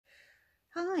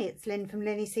Hi, it's Lynn from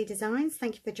LynnieCDesigns.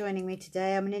 Thank you for joining me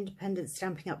today. I'm an independent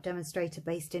Stampin' Up demonstrator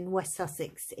based in West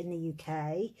Sussex in the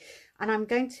UK, and I'm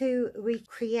going to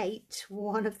recreate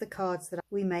one of the cards that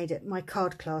we made at my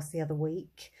card class the other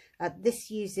week. This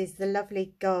uses the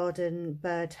lovely garden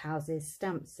Birdhouses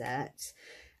stamp set,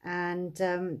 and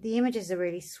the images are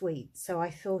really sweet, so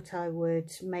I thought I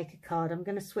would make a card. I'm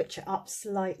going to switch it up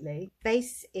slightly.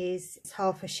 Base is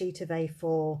half a sheet of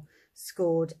A4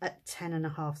 scored at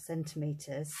 10.5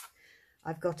 centimeters.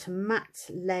 I've got a matte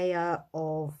layer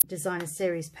of designer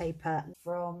series paper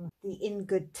from the In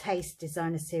Good Taste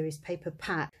designer series paper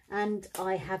pack, and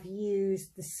I have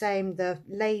used the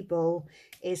label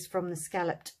is from the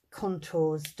Scalloped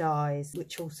Contours dies,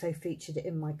 which also featured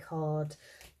in my card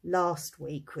last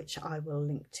week, which I will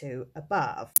link to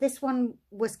above. This one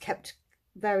was kept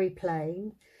very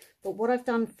plain, but what I've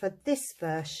done for this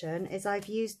version is I've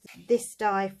used this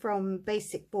die from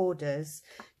Basic Borders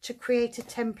to create a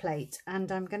template,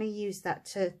 and I'm going to use that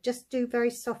to just do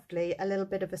very softly a little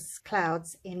bit of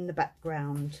clouds in the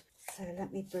background. So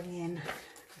let me bring in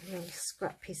a little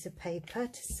scrap piece of paper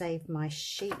to save my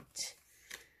sheet.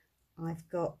 I've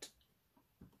got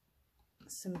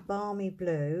some balmy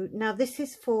blue. Now this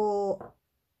is for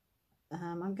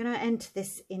I'm going to enter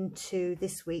this into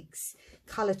this week's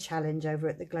colour challenge over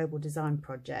at the Global Design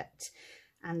Project,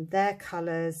 and their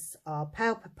colours are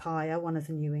Pale Papaya, one of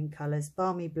the new in colours,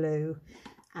 Balmy Blue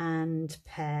and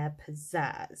Pear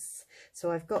Pizzazz.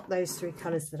 So I've got those three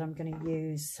colours that I'm going to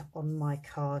use on my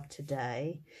card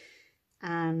today,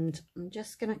 and I'm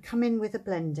just going to come in with a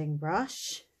blending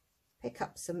brush, pick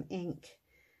up some ink,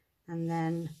 and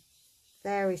then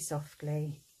very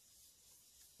softly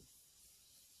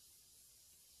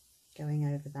going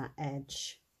over that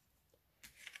edge.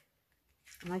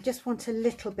 And I just want a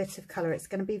little bit of colour. It's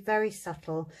going to be very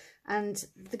subtle, and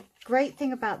the great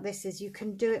thing about this is you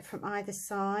can do it from either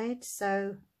side,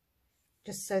 so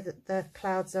just so that the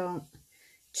clouds aren't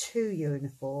too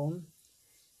uniform.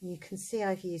 And you can see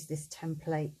I've used this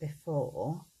template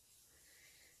before.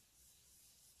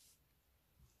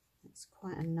 It's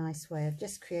quite a nice way of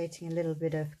just creating a little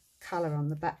bit of colour on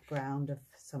the background of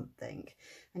something,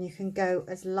 and you can go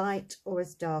as light or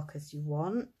as dark as you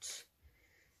want.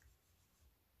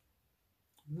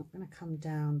 I'm not going to come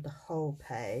down the whole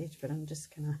page, but I'm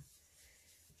just going to,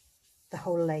 the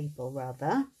whole label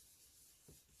rather.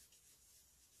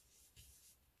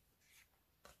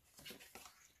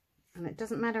 And it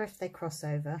doesn't matter if they cross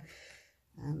over.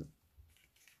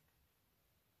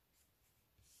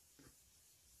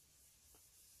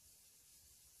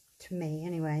 To me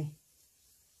anyway.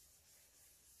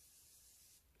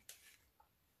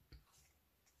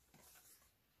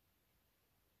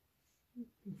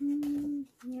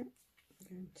 Yeah,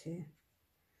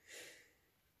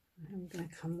 I'm going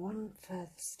to come one further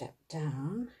step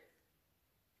down.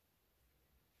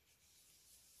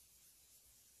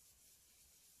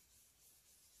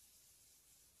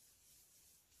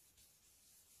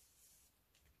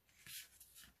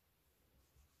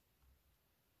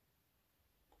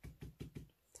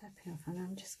 Tapping off, and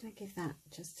I'm just going to give that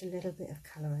just a little bit of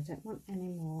colour. I don't want any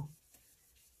more.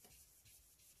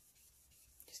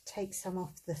 Just take some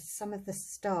of the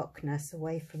starkness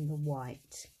away from the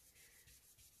white.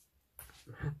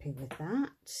 I'm happy with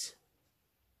that.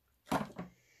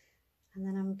 And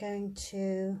then I'm going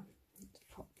to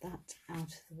pop that out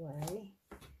of the way.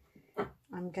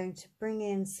 I'm going to bring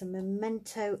in some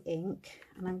Memento ink,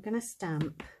 and I'm going to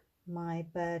stamp my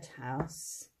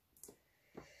birdhouse.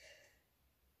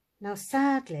 Now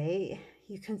sadly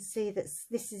you can see that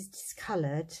this is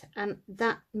discoloured, and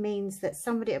that means that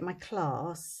somebody at my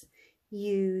class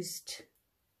used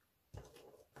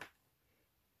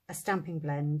a stamping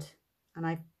blend, and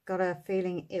I've got a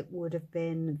feeling it would have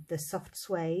been the soft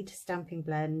suede stamping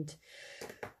blend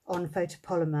on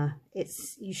photopolymer.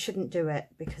 You shouldn't do it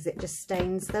because it just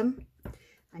stains them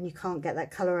and you can't get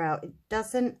that colour out. It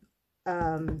doesn't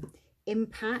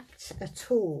impact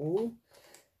at all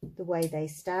the way they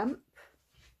stamp.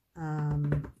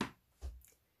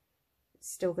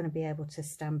 Still going to be able to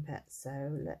stamp it,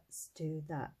 so let's do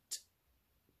that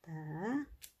there.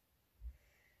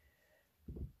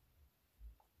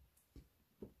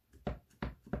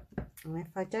 And if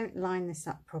I don't line this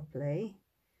up properly,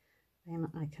 then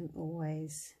I can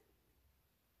always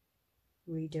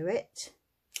redo it.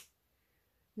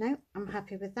 No, I'm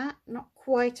happy with that. Not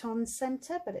quite on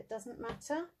centre, but it doesn't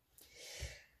matter.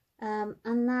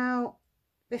 And now,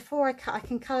 before I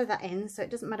can colour that in, so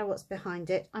it doesn't matter what's behind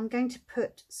it, I'm going to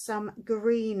put some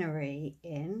greenery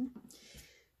in.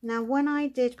 Now, when I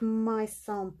did my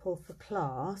sample for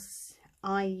class,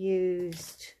 I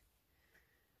used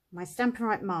my Stampin'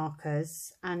 Right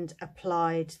markers and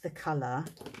applied the colour.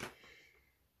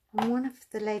 And one of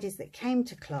the ladies that came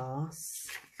to class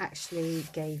actually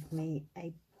gave me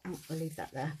a, oh, I'll leave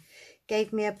that there,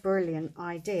 gave me a brilliant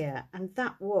idea, and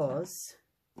that was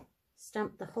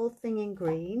stamp the whole thing in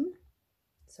green.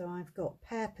 So I've got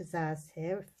Pear Pizzazz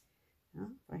here,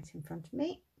 oh, right in front of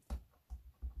me.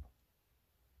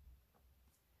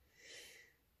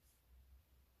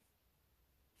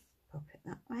 Pop it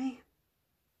that way.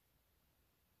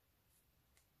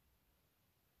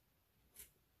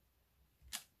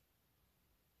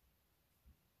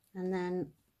 And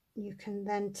then you can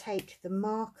then take the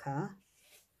marker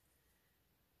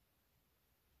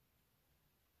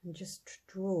and just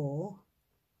draw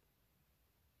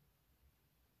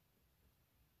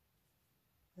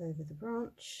over the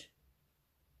branch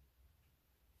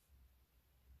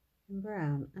in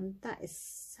brown, and that is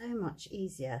so much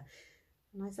easier.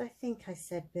 And as I think I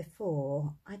said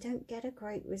before, I don't get a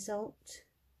great result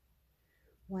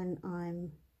when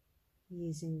I'm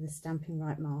using the Stampin'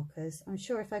 Right markers. I'm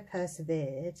sure if I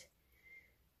persevered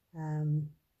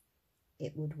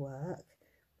it would work,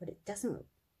 but it doesn't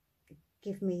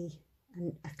give me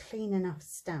a clean enough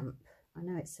stamp. I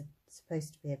know it's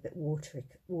supposed to be a bit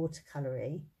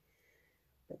watercolory,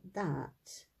 but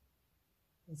that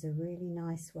is a really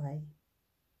nice way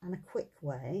and a quick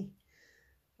way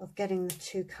of getting the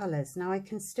two colours. Now I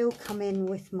can still come in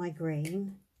with my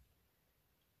green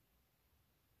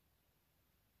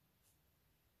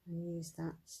and use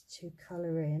that to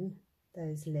colour in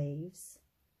those leaves,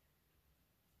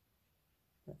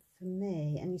 but for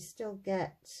me, and you still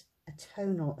get a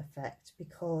tonal effect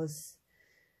because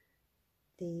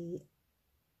the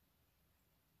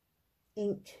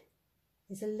ink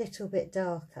is a little bit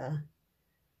darker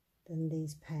than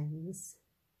these pens.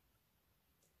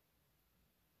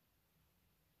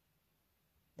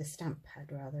 The stamp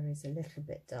pad rather is a little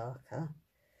bit darker,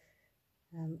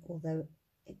 although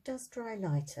it does dry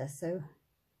lighter, so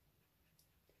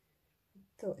I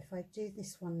thought if I do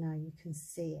this one now you can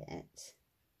see it,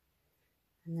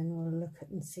 and then we'll look at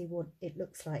and see what it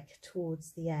looks like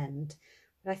towards the end.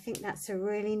 But I think that's a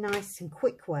really nice and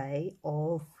quick way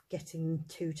of getting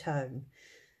two-tone.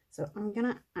 So I'm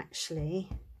gonna I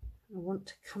want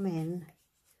to come in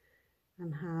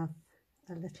and have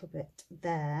a little bit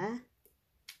there.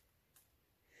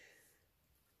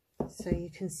 So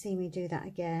you can see me do that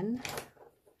again.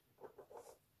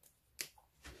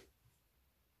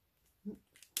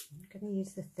 I'm going to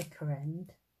use the thicker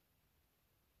end.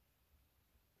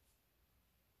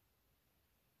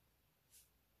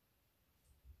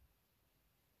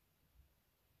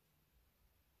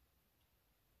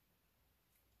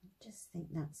 I just think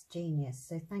that's genius.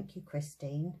 So thank you,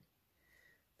 Christine,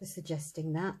 for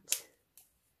suggesting that.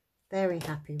 Very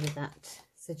happy with that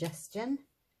suggestion.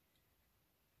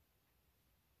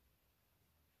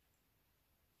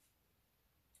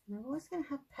 I was going to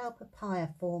have Pale Papaya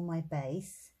for my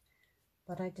base,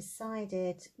 but I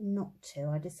decided not to.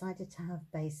 I decided to have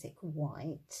basic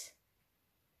white.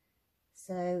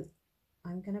 So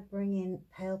I'm going to bring in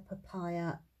Pale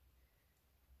Papaya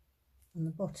on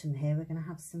the bottom here. We're going to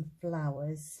have some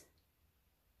flowers.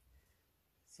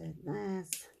 So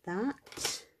there's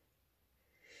that.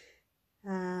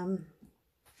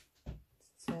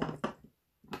 So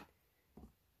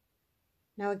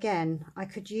now again, I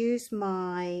could use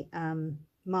my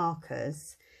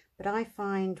markers, but I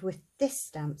find with this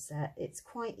stamp set it's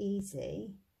quite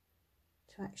easy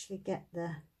to actually get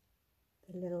the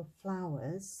little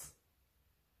flowers,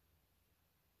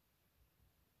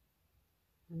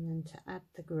 and then to add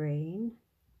the green.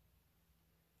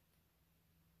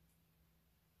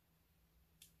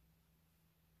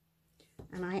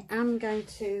 And I am going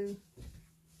to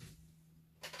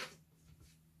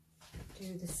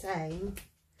do the same.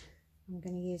 I'm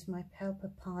going to use my Pale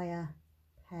Papaya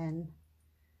pen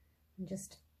and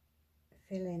just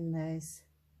fill in those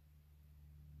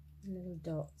little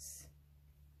dots.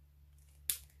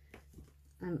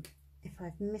 And if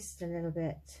I've missed a little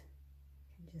bit,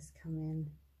 I can just come in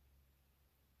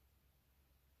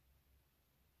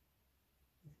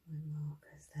with my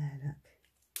markers there, look.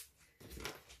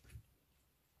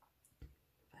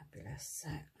 Fabulous. So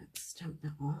let's stamp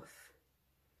that off.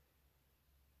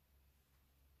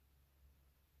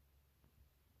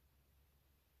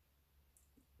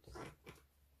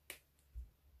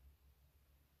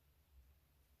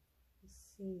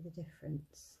 See the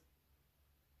difference.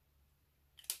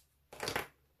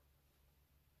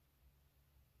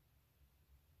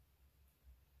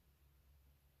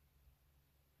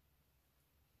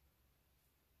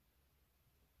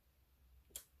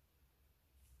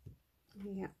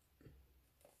 Yeah.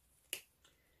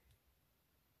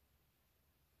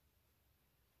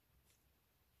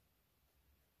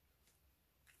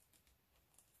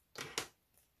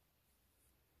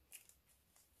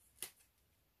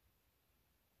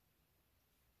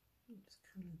 Just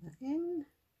colour that in.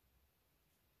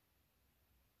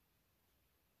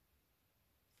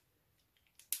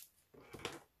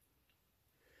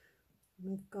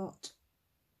 We've got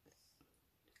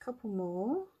a couple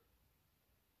more.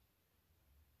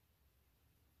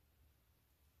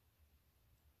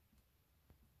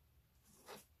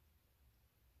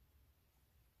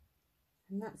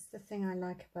 And that's the thing I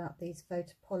like about these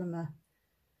photopolymer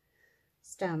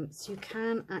stamps. You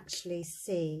can actually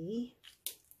see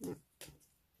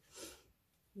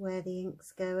where the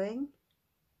ink's going.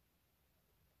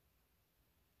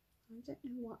 I don't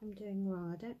know what I'm doing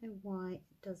wrong. I don't know why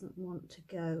it doesn't want to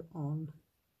go on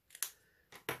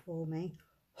for me.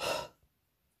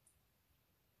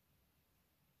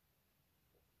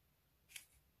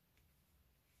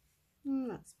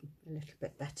 That's a little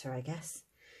bit better, I guess.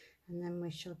 And then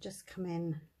we shall just come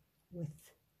in with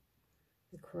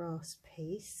the grass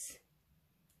piece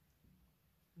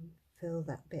and fill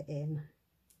that bit in.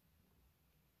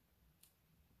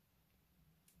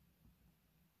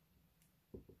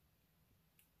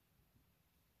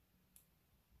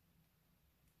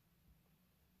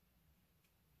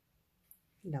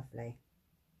 Lovely.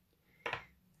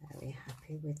 Very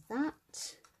happy with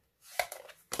that.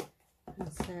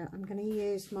 And so I'm going to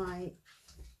use my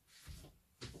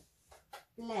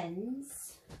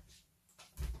blends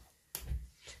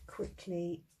to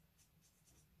quickly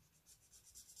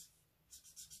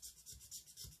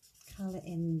colour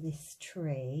in this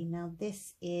tree. Now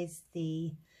this is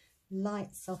the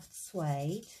light soft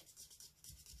suede.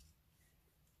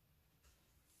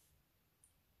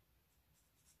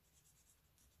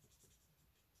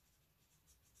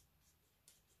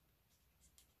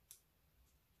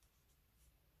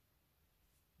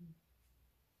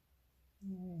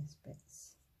 There's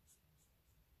bits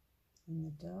in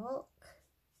the dark.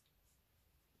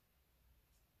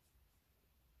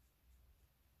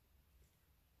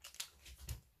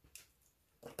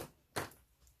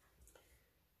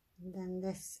 And then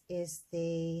this is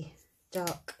the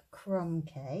dark crumb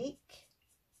cake.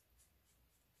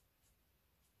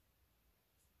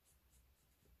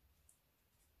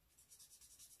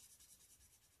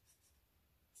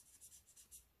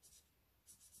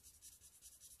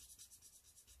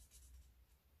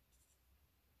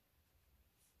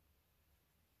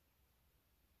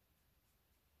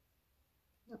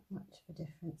 Not much of a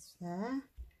difference there.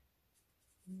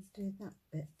 I'll do that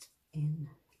bit in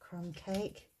crumb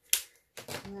cake.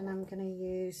 And then I'm going to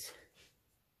use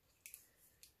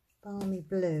Balmy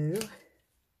Blue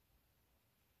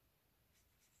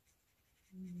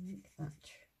and make that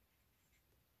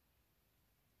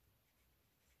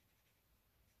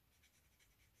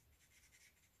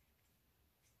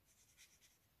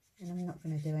and I'm not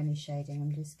going to do any shading,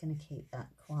 I'm just going to keep that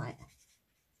quite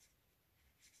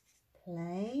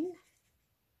plain.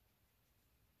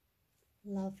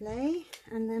 Lovely.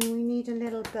 And then we need a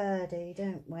little birdie,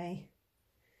 don't we?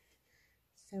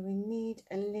 So we need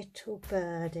a little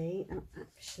birdie, and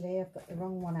actually I've got the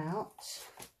wrong one out.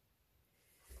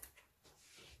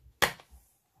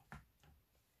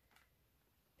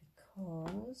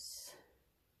 Because,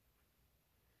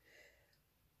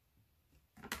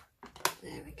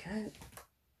 there we go.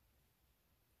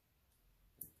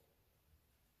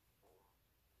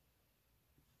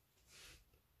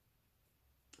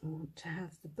 I want to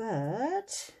have the bird.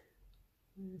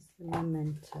 Where's the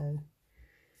memento?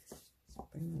 Let's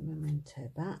bring the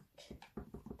memento back.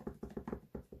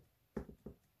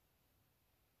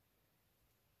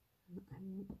 I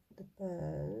want the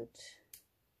bird.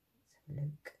 Let's have a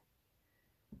look.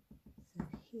 So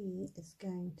he is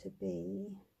going to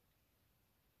be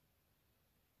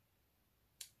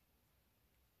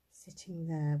sitting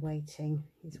there waiting.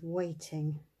 He's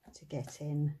waiting to get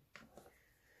in.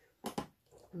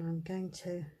 And I'm going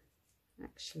to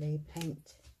actually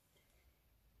paint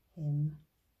him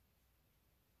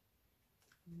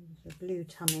with a blue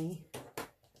tummy.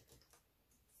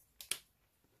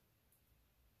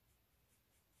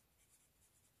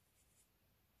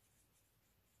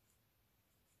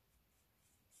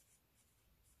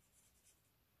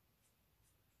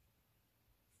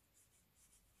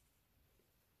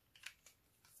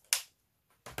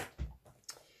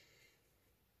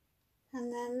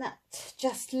 And then that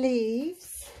just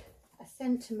leaves a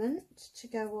sentiment to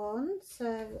go on.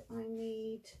 So I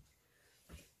need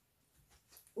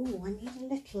a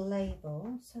little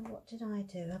label. So what did I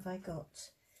do? Have I got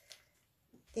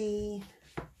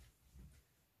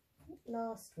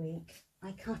last week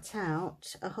I cut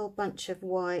out a whole bunch of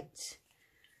white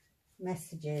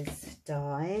messages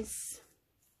dies.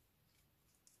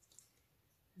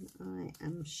 And I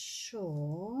am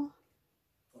sure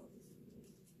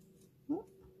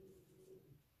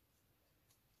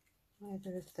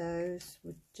Either of those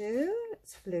would do.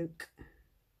 Let's fluke.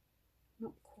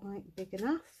 Not quite big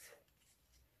enough.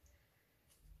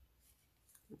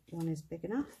 That one is big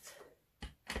enough.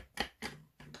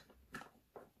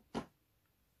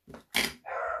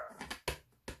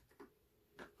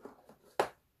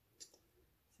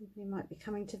 Somebody might be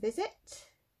coming to visit.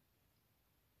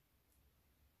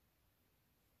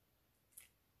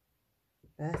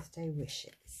 Birthday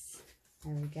wishes.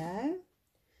 There we go.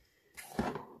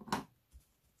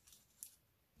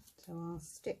 So I'll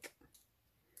stick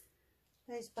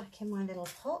those back in my little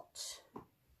pot.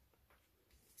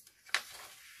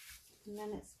 And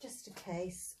then it's just a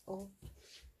case of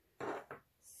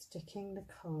sticking the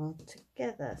card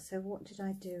together. So what did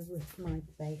I do with my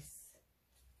base?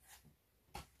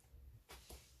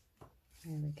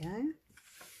 There we go.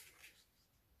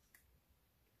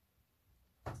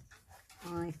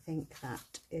 I think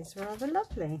that is rather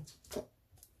lovely.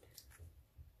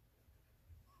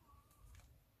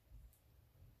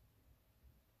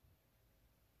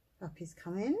 Puppy's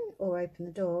come in, or open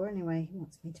the door anyway. He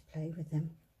wants me to play with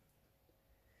him.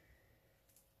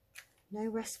 No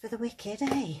rest for the wicked,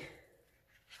 eh?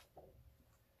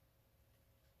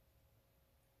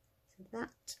 So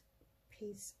that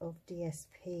piece of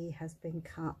DSP has been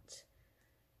cut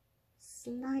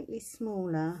slightly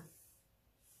smaller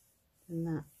than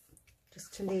that,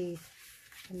 just to leave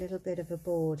a little bit of a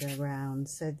border around.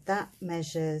 So that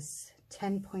measures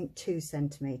 10.2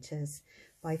 centimetres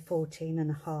by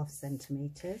 14.5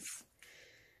 centimetres,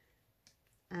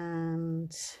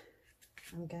 and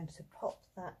I'm going to pop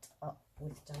that up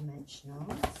with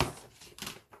dimensionals.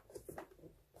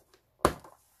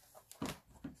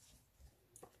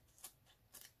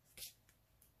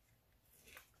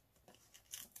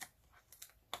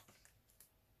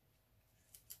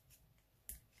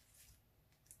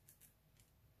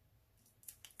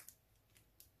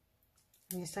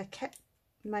 Yes, I kept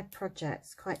my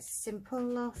projects quite simple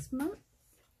last month,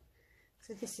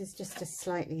 so this is just a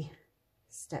slightly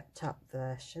stepped up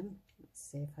version. Let's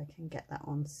see if I can get that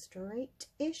on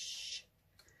straight-ish.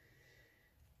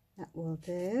 That will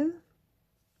do,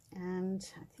 and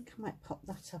I think I might pop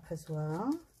that up as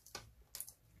well.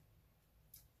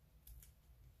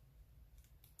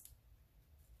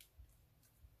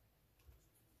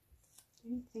 The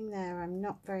only thing there I'm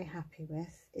not very happy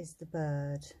with is the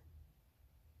bird.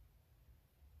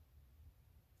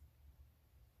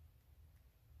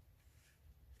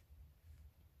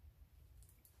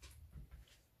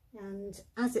 And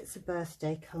as it's a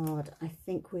birthday card, I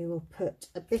think we will put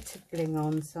a bit of bling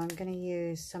on, so I'm going to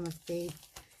use some of the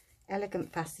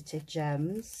Elegant Faceted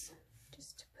Gems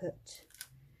just to put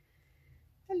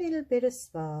a little bit of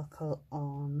sparkle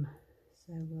on.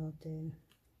 So we'll do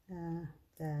there.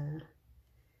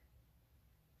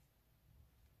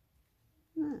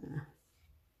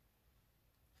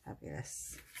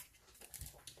 Fabulous.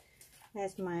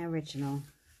 There's my original.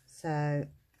 So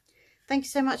thank you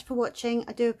so much for watching.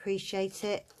 I do appreciate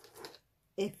it.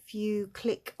 If you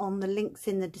click on the links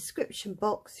in the description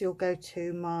box, you'll go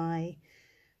to my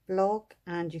blog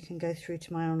and you can go through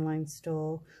to my online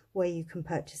store where you can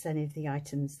purchase any of the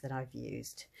items that I've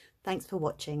used. Thanks for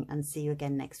watching and see you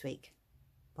again next week.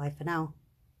 Bye for now.